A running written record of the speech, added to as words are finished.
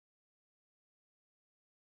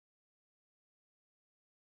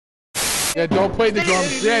Yeah, don't play the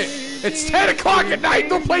drums yet. It's 10 o'clock at night.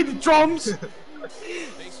 Don't play the drums.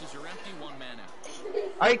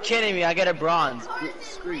 Are you kidding me? I get a bronze.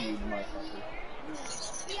 Screw you, motherfucker.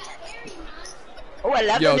 Oh,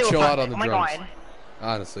 11. Yo, chill out on the drums. God.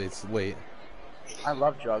 Honestly, it's late. I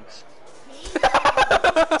love drugs.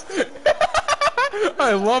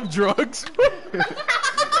 I love drugs.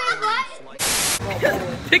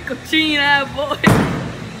 Pickle cheese, boy.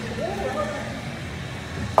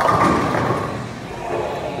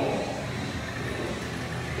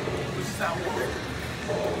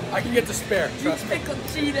 I can get the spare. Trust me. Pickle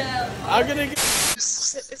cheese. I'm gonna get.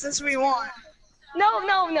 Is this what you want? No.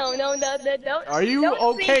 Are you don't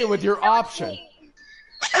okay with your option?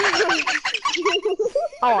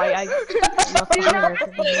 Oh, I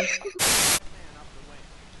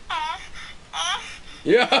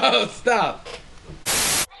Yo, stop.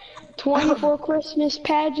 24 Christmas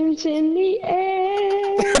pageants in the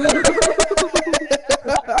air.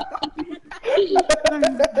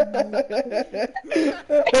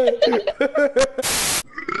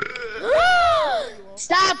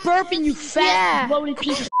 Stop burping, you fat bloated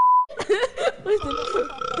piece of Listen.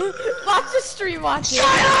 Watch the stream, watch it.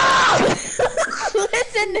 Shut up!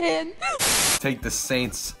 Listen in. Take the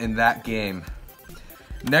Saints in that game.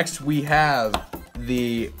 Next we have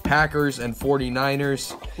the Packers and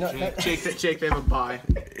 49ers. Jake, they have a bye.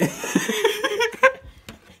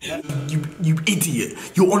 You idiot.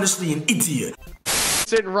 You're honestly an idiot.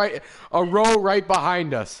 Sitting right, a row right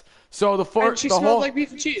behind us. So the She smelled like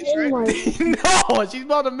beef and cheese, right? No, she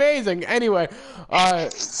smelled amazing. Anyway,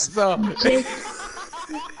 so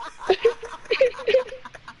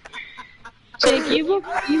Jake, you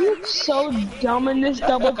look so dumb in this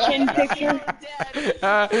double chin picture.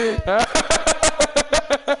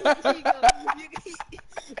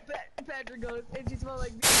 Patrick goes, and she smells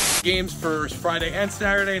like games for Friday and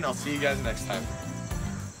Saturday, and I'll see you guys next time.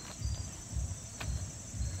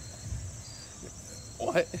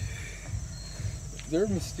 What? They're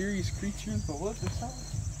mysterious creatures, but what? There's something.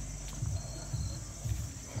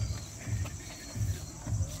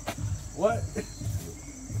 What?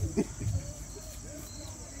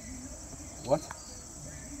 What?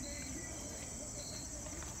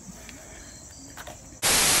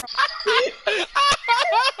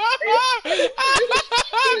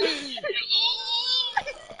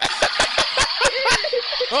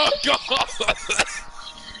 Oh God!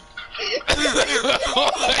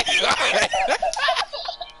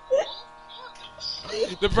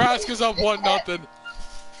 Nebraska's up 1-0.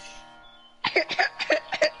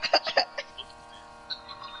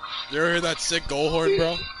 You ever hear that sick goal horn,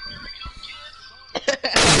 bro?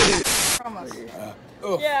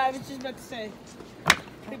 Yeah, I was just about to say.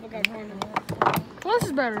 People got cornered. Well, this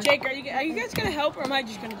is better. Jake, are you guys gonna help, or am I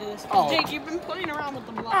just gonna do this? Oh. Jake, you've been playing around with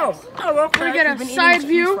the blocks. Oh, okay. We get a side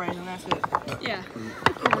view. Yeah.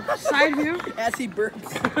 Side view. As he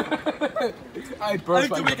burps. I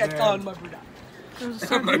burst like a ton, my brother.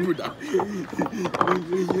 my brother.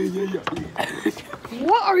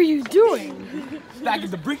 What are you doing?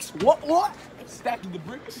 Stacking the bricks. What? Stacking the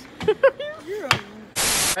bricks.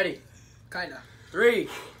 Ready? Kinda. 3,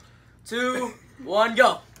 2, 1,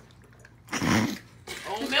 go.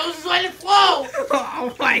 Oh, Mills is letting it flow!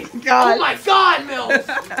 Oh my god! Oh my god, Mills!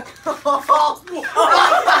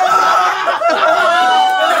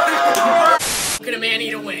 Look at a man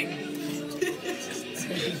eat a wing.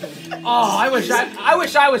 Oh, I wish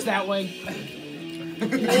I was that wing.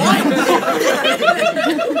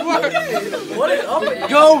 What is up?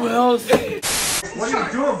 Go, Mills! What are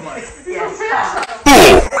you doing, Mike?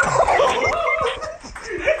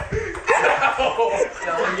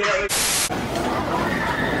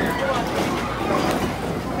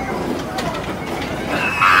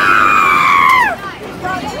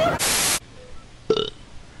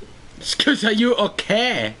 Excuse, are you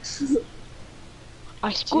okay?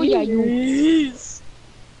 I squeeze at you.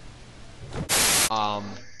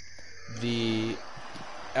 The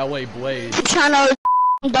LA Blaze. Channel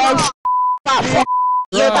dog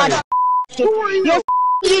your dad your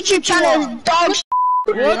YouTube channel is dog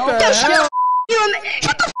What the hell? you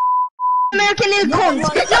shut the American little cunt.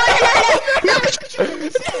 No.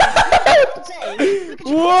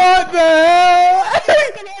 What the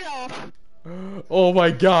hell? Oh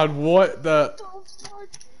my God! What the?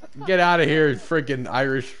 Get out of here, freaking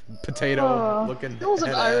Irish potato looking. He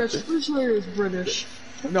wasn't head Irish. ass. Pretty sure he was British.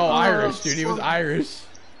 No, Irish, dude. He was Irish.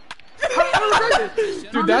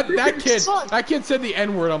 Dude, that kid said the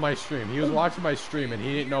N-word on my stream. He was watching my stream and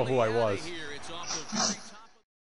he didn't know who I was.